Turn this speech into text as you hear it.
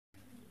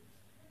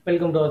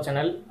Welcome to our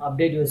channel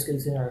update your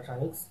skills in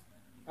electronics.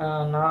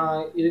 நான்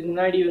இதுக்கு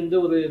முன்னாடி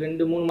ஒரு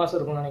 2-3 மாதம்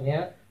இருக்கும்னு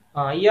நினைக்கிறேன்.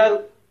 ஐஆர்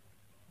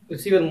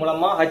ரிசீவர்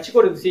மூலமாக ஹச்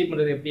கோடு ரிசீவ்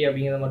பண்ணுறது எப்படி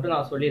அப்படிங்கிறத மட்டும்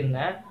நான்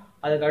சொல்லியிருந்தேன்.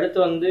 அதுக்கு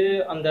அடுத்து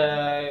அந்த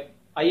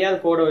ஐஆர்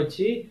கோடை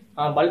வச்சு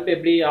பல்ப்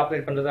எப்படி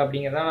ஆப்ரேட் பண்ணுறது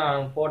அப்படிங்கிறத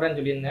நான் போடுறேன்னு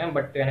சொல்லியிருந்தேன்.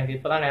 பட் எனக்கு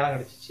இப்போ தான் நேரம்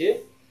கிடச்சிச்சு.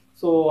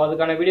 ஸோ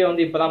அதுக்கான வீடியோ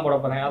இப்போ தான் போட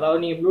போகிறேன்.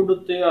 அதாவது நீங்கள்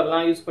ப்ளூடூத்து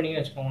அதெல்லாம் யூஸ்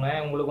பண்ணிங்கன்னு வச்சுக்கோங்களேன்,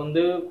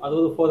 உங்களுக்கு அது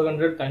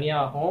 400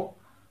 தனியாக ஆகும்.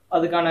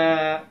 அதுக்கான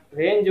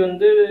ரேஞ்ச்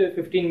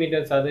 15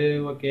 மீட்டர்ஸ், அது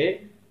ஓகே.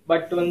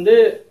 பட்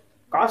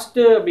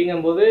காஸ்ட்டு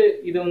அப்படிங்கும்போது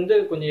இது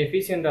கொஞ்சம்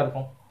எஃபிஷியண்ட்டாக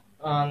இருக்கும்.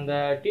 அந்த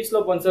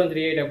டிஸ்லோப்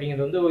 1738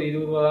 அப்படிங்கிறது ஒரு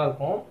 20 ரூபா தான்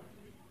இருக்கும்.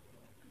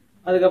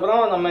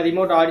 அதுக்கப்புறம் நம்ம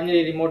ரிமோட்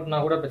ஆர்டினரி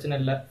ரிமோட்னா கூட பிரச்சனை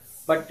இல்லை.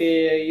 பட்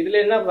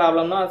இதில் என்ன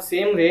ப்ராப்ளம்னா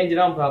சேம் ரேஞ்ச்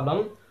தான்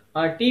ப்ராப்ளம்.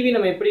 டிவி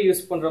நம்ம எப்படி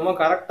யூஸ் பண்ணுறோமோ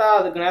கரெக்டாக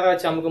அதுக்கு நேரம்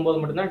வச்சு அமுக்கும் போது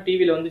மட்டும்தான்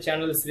டிவியில்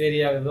சேனல்ஸ்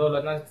வேரி ஆகுதோ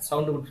இல்லைன்னா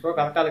சவுண்டு கொடுத்துட்டோ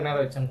கரெக்டாக அதுக்கு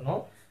நேரம் வச்சு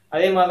அமுக்கணும்.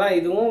 அதே மாதிரி தான்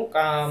இதுவும்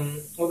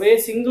ஒரே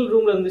சிங்கிள்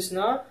ரூமில்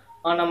இருந்துச்சுன்னா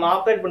நம்ம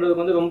ஆப்ரேட்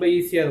பண்ணுறதுக்கு ரொம்ப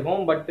ஈஸியாக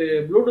இருக்கும். பட்டு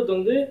ப்ளூடூத்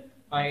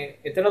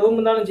எத்தனை ரூம்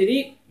இருந்தாலும் சரி,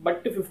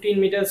 பட்டு 15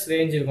 மீட்டர்ஸ்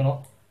ரேஞ்ச் இருக்கணும்.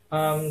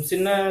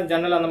 சின்ன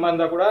ஜன்னல் அந்த மாதிரி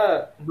இருந்தால் கூட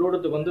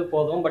ப்ளூடூத்துக்கு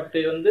போதும். பட்டு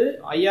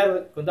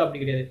ஐஆருக்கு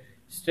அப்படி கிடையாது,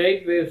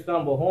 ஸ்ட்ரைட் வேவ்ஸ்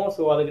தான் போகும்.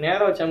 ஸோ அதுக்கு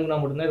நேரம் வச்சு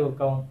அமுக்குனா மட்டும்தான் இது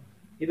ஒர்க் ஆகும்.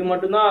 இது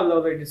மட்டும்தான் அதில்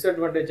ஒரு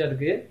டிஸ்அட்வான்டேஜாக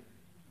இருக்குது.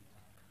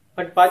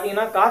 பட்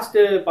பார்த்தீங்கன்னா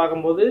காஸ்ட்டு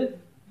பார்க்கும்போது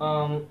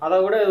அதை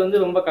விட இது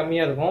ரொம்ப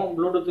கம்மியாக இருக்கும்.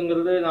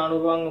 ப்ளூடூத்துங்கிறது 400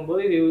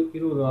 ரூபாங்கும்போது இது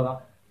 20 ரூபா தான்.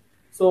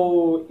 ஸோ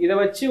இதை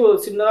வச்சு ஒரு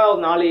சின்னதாக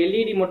ஒரு 4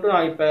 எல்இடி மட்டும்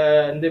நான் இப்போ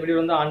இந்த வீடியோ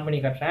ஆன் பண்ணி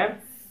காட்டுறேன்.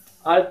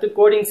 அடுத்து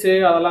கோடிங்ஸு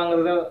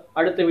அதெல்லாங்கிறத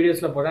அடுத்த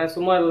வீடியோஸில் போடுறேன்.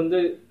 சும்மா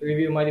இது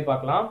ரிவ்யூ மாதிரி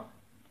பார்க்கலாம்.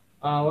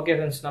 ஓகே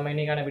ஃப்ரெண்ட்ஸ், நம்ம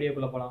இன்னைக்கான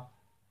வீடியோக்குள்ளே போகலாம்.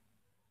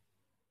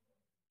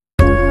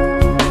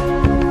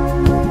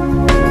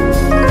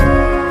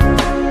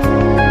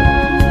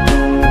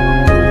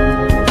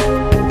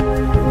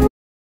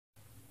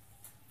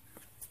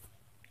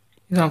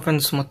 இதுதான்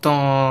ஃப்ரெண்ட்ஸ்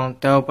மொத்தம்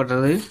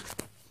தேவைப்படுறது.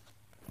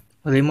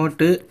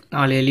 ரிமோட்டு,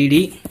 4 எல்இடி,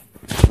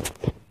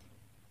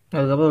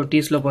 அதுக்கப்புறம் ஒரு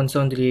டிஸ்லோப்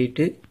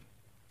 1738.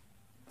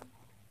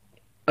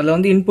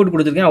 அதில் இன்புட்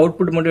கொடுத்துருக்கேன்,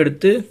 அவுட்புட் மட்டும்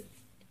எடுத்து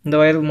இந்த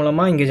வயர்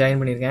மூலமாக இங்கே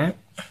ஜாயின் பண்ணியிருக்கேன்.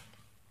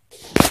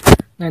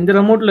 நான் இந்த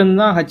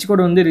ரிமோட்லேருந்து தான் ஹச்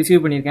கோடு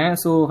ரிசீவ் பண்ணியிருக்கேன்.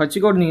 ஸோ ஹச்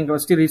கோடு நீங்கள்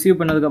ஃபஸ்ட்டு ரிசீவ்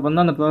பண்ணதுக்கப்புறம்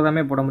தான் அந்த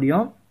ப்ரோக்ராமே போட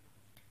முடியும்.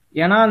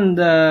 ஏன்னா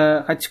இந்த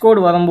ஹச்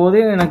கோடு வரும்போது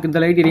எனக்கு இந்த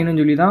லைட்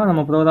எரியணும்னு சொல்லி தான்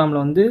நம்ம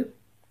ப்ரோக்ராமில்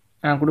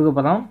கொடுக்க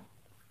போகிறோம்.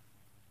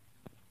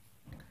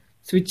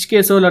 ஸ்விட்ச்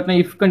கேஸோ இல்லாட்டினா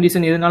இஃப்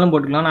கண்டிஷன் எதுனாலும்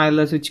போட்டுக்கலாம். நான்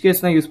இதில் ஸ்விட்ச்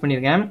கேஸ் தான் யூஸ்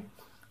பண்ணியிருக்கேன்.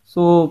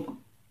 ஸோ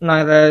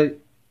நான் இதை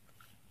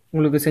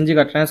உங்களுக்கு செஞ்சு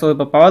காட்டுறேன். ஸோ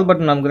இப்போ பவர்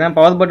பட்டன் அமுக்குறேன்.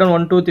 பவர் பட்டன்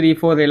 1 2 3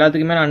 4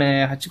 எல்லாத்துக்குமே நான்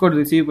ஹச் கோட்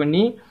ரிசீவ்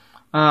பண்ணி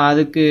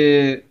அதுக்கு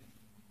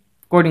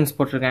கோடிங்ஸ்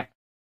போட்டிருக்கேன்.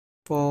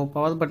 இப்போது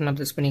பவர் பட்டனை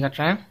ப்ரெஸ் பண்ணி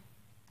காட்டுறேன்.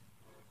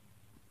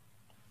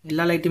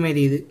 எல்லா லைட்டுமே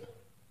எரியுது.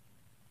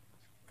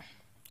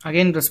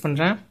 அகைன் ப்ரெஸ்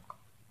பண்ணுறேன்,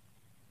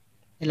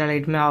 எல்லா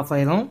லைட்டுமே ஆஃப்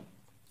ஆயிரும்.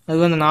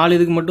 அது அந்த 4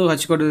 இதுக்கு மட்டும்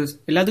ஹச் கோடு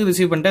எல்லாத்துக்கும்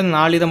ரிசீவ் பண்ணிட்டு அந்த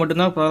 4 இதை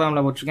மட்டும்தான்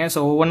ப்ரோக்ராமில் போட்டிருக்கேன். ஸோ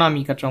ஒவ்வொன்றா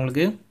அம்மி கட்டுறேன்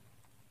உங்களுக்கு.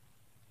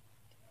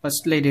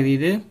 ஃபர்ஸ்ட் லைட்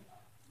எரியுது,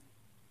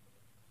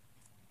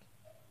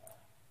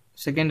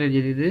 செகண்ட் லைட்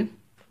எரியுது,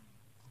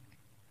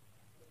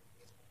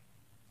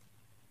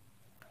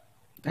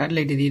 தேர்ட்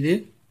லைட் எரியுது,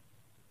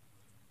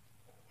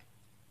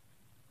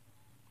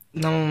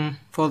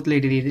 ஃபோர்த்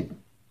லைட் எரியுது.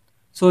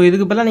 ஸோ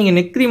இதுக்கு பதிலாக நீங்கள்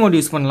நெக் ரிமோட்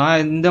யூஸ் பண்ணலாம்.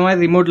 இந்த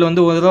மாதிரி ரிமோட்டில்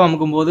ஒரு தடவை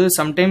அமுக்கும்போது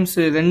சம்டைம்ஸ்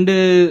 2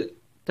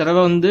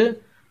 தடவை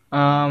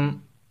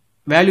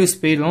வேல்யூஸ்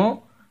போயிடும்.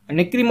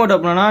 நெக் ரிமோட்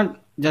அப்படின்னா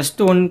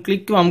ஜஸ்ட் 1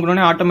 கிளிக்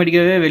அமுக்கணுன்னே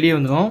ஆட்டோமேட்டிக்காகவே வெளியே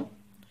வந்துடும்.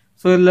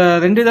 ஸோ இதில்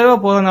 2 தடவை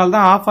போகிறதுனால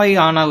தான் ஆஃப் ஆகி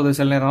ஆன் ஆகுது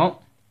சில நேரம்.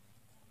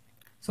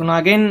 ஸோ நான்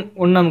அகைன்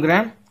 1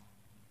 அமுக்குறேன்,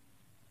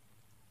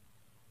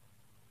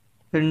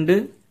 2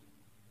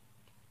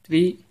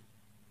 3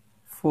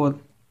 4.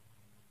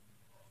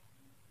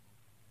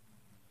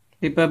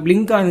 இப்போ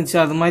பிளிங்க் ஆனிச்சு,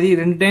 அது மாதிரி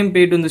 2 டைம்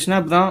போயிட்டு வந்துச்சுன்னா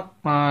அப்போ தான்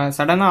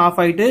சடனாக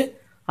ஆஃப் ஆகிட்டு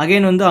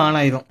அகைன்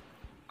ஆன் ஆயிடும்.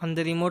 அந்த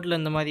ரிமோட்டில்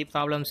இந்த மாதிரி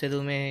ப்ராப்ளம்ஸ்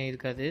எதுவுமே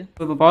இருக்காது.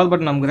 இப்போ பவர்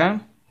பட்டன் அமுக்குறேன்,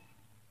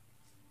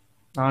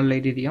 4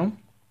 லைட் எரியும்,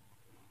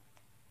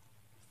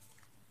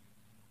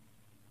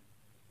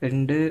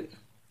 2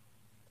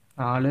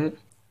 4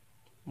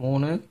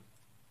 3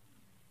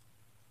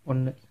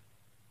 1.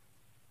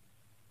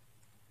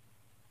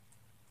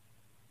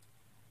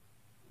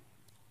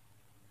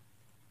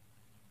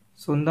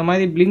 ஸோ இந்த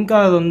மாதிரி பிளிங்க்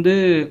ஆகுது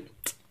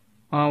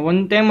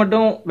 1 டைம்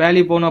மட்டும்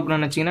வேல்யூ போகணும்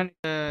அப்படின்னு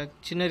நினச்சிங்கன்னா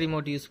சின்ன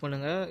ரிமோட் யூஸ்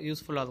பண்ணுங்கள்,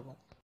 யூஸ்ஃபுல்லாக இருக்கும்.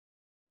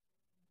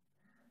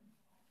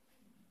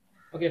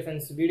 ஓகே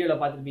ஃப்ரெண்ட்ஸ், வீடியோவில்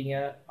பார்த்துருப்பீங்க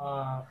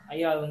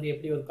ஐஆர்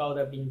எப்படி ஒர்க்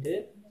ஆகுது அப்படின்ட்டு.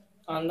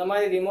 அந்த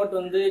மாதிரி ரிமோட்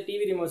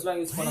டிவி ரிமோட்ஸ்லாம்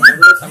யூஸ்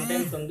பண்ணும்போது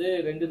சம்டைம்ஸ்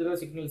 2 தடவை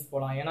சிக்னல்ஸ்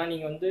போகலாம். ஏன்னா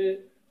நீங்கள்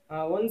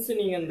ஒன்ஸ்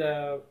நீங்கள் இந்த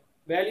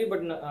வேல்யூ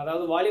பட்டன்,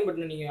 அதாவது வால்யூம்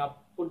பட்டனை நீங்கள் அப்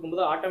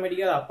கொடுக்கும்போது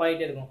ஆட்டோமேட்டிக்காக அது அப்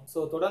ஆகிட்டே இருக்கும்.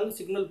 ஸோ தொடர்ந்து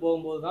சிக்னல்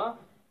போகும்போது தான்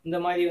இந்த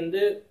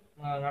மாதிரி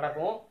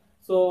நடக்கும்.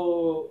 ஸோ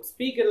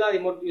ஸ்பீக்கர்லாம்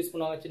ரிமோட் யூஸ்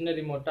பண்ணுவாங்க, சின்ன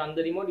ரிமோட். அந்த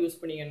ரிமோட் யூஸ்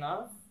பண்ணிங்கன்னா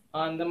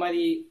இந்த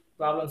மாதிரி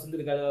ப்ராப்ளம்ஸ்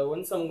இருக்காது.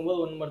 ஒன்ஸ்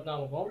அமுக்கும்போது 1 மட்டும் தான்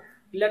அமுக்கும்.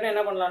 இல்லாட்டா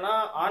என்ன பண்ணலான்னா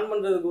ஆன்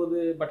பண்ணுறதுக்கு ஒரு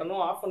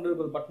பட்டனும் ஆஃப்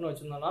பண்ணுறதுக்கு ஒரு பட்டனும்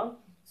வச்சுருந்தோம்னா,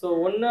 ஸோ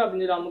 1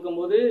 அப்படின்னு சொல்லி அமுக்கும்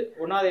போது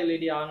 1வது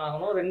எல்இடி ஆன்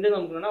ஆகணும், 2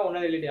 அமுக்கணும்னா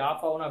 1வது எல்இடி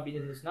ஆஃப் ஆகணும் அப்படின்னு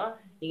இருந்துச்சுன்னா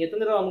நீங்கள்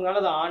எத்தனை தடவை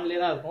அமுக்கினாலும் அது ஆன்லேயே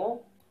தான் இருக்கும்.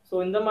 ஸோ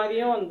இந்த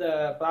மாதிரியும் அந்த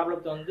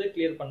ப்ராப்ளத்தை வந்து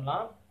கிளியர்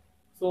பண்ணலாம்.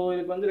 ஸோ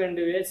இதுக்கு வந்து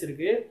 2 வேஸ்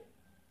இருக்குது.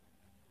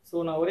 ஸோ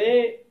நான் ஒரே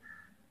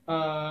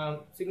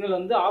சிக்னல்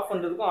வந்து ஆஃப்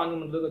பண்ணுறதுக்கும் ஆன்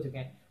பண்ணுறதுக்கும்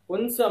வச்சுருக்கேன்.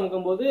 ஒன்ஸ்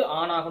அமுக்கும் போது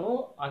ஆன்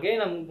ஆகணும்,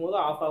 அகைன் அமுக்கும் போது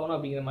ஆஃப் ஆகணும்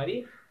அப்படிங்கிற மாதிரி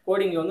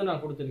கோடிங்கில் வந்து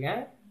நான்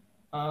கொடுத்துருக்கேன்.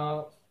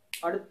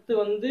 அடுத்து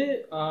வந்து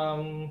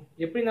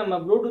எப்படி நம்ம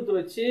ப்ளூடூத்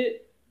வச்சு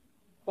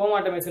ஹோம்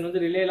ஆட்டோமேஷன்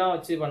வந்து ரிலேலாம்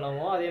வச்சு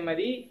பண்ணுவோமோ அதே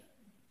மாதிரி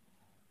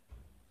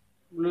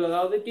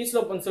அதாவது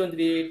T-Slope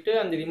 1738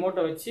 அந்த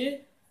ரிமோட்டை வச்சு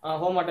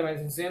ஹோம்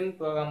ஆட்டோமேஷன் சேம்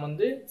ப்ரோக்ராம்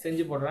வந்து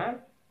செஞ்சு போடுறேன்.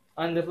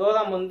 அந்த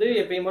ப்ரோக்ராம் வந்து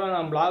எப்பயும் போல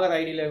நான் பிளாகர்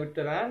ஐடியில்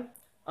விட்டுறேன்.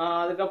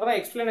 அதுக்கப்புறம்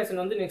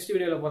எக்ஸ்பிளனேஷன் வந்து நெக்ஸ்ட்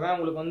வீடியோவில் போடுறேன்.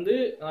 உங்களுக்கு வந்து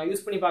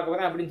யூஸ் பண்ணி பார்க்க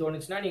போகிறேன் அப்படின்னு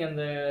தோணுச்சுன்னா நீங்கள்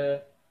அந்த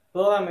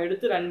ப்ரோக்ராம்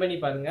எடுத்து ரன் பண்ணி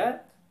பாருங்கள்.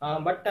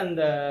 பட்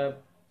அந்த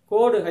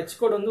கோடு ஹச்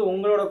கோடு வந்து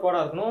உங்களோட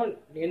கோடாக இருக்கணும்.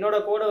 என்னோட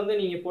கோடை வந்து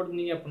நீங்கள்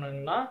போட்டுருந்தீங்க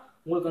அப்படின்னா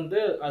உங்களுக்கு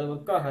வந்து அது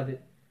ஒர்க் ஆகாது.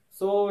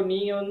 ஸோ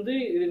நீங்கள் வந்து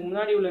இதுக்கு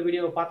முன்னாடி உள்ள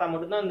வீடியோவை பார்த்தா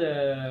மட்டும்தான் அந்த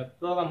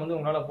ப்ரோக்ராம் வந்து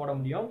உங்களால் போட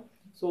முடியும்.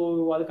 ஸோ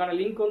அதுக்கான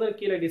லிங்க் வந்து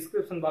கீழே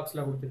டிஸ்கிரிப்ஷன்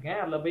பாக்ஸில் கொடுத்துருக்கேன்.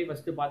 அதில் போய்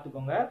ஃபஸ்ட்டு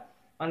பார்த்துக்கோங்க.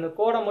 அந்த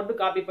கோடை மட்டும்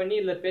காப்பி பண்ணி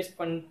இதில் பேஸ்ட்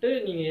பண்ணிட்டு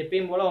நீங்கள்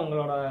எப்பயும் போல்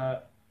உங்களோட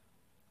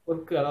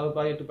ஒர்க்கு அதாவது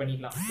ப்ராஜெக்ட்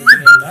பண்ணிக்கலாம்,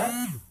 பிரச்சனை இல்லை.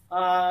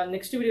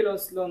 நெக்ஸ்ட்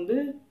வீடியோஸில் வந்து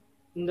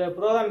இந்த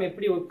ப்ரோக்ராம்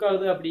எப்படி ஒர்க்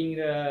ஆகுது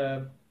அப்படிங்கிற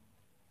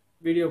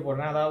வீடியோ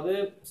போடுறேன். அதாவது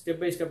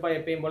ஸ்டெப் பை ஸ்டெப்பாக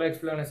எப்பயும் போல்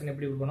எக்ஸ்பிளனேஷன்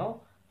எப்படி இருக்கணும்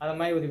அது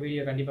மாதிரி ஒரு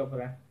வீடியோ கண்டிப்பாக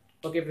போடுறேன்.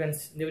 ஓகே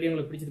ஃப்ரெண்ட்ஸ், இந்த வீடியோ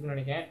உங்களுக்கு பிடிச்சிருக்குன்னு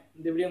நினைக்கிறேன்.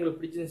 இந்த வீடியோ உங்களுக்கு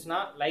பிடிச்சிருந்துச்சுன்னா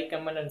லைக்,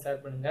 கமெண்ட் அண்ட்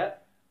ஷேர் பண்ணுங்கள்.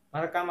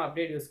 மறக்காமல்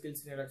update your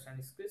skills in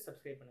எலக்ட்ரானிக்ஸ்க்கு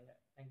subscribe பண்ணுங்கள்.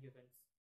 Thank you friends.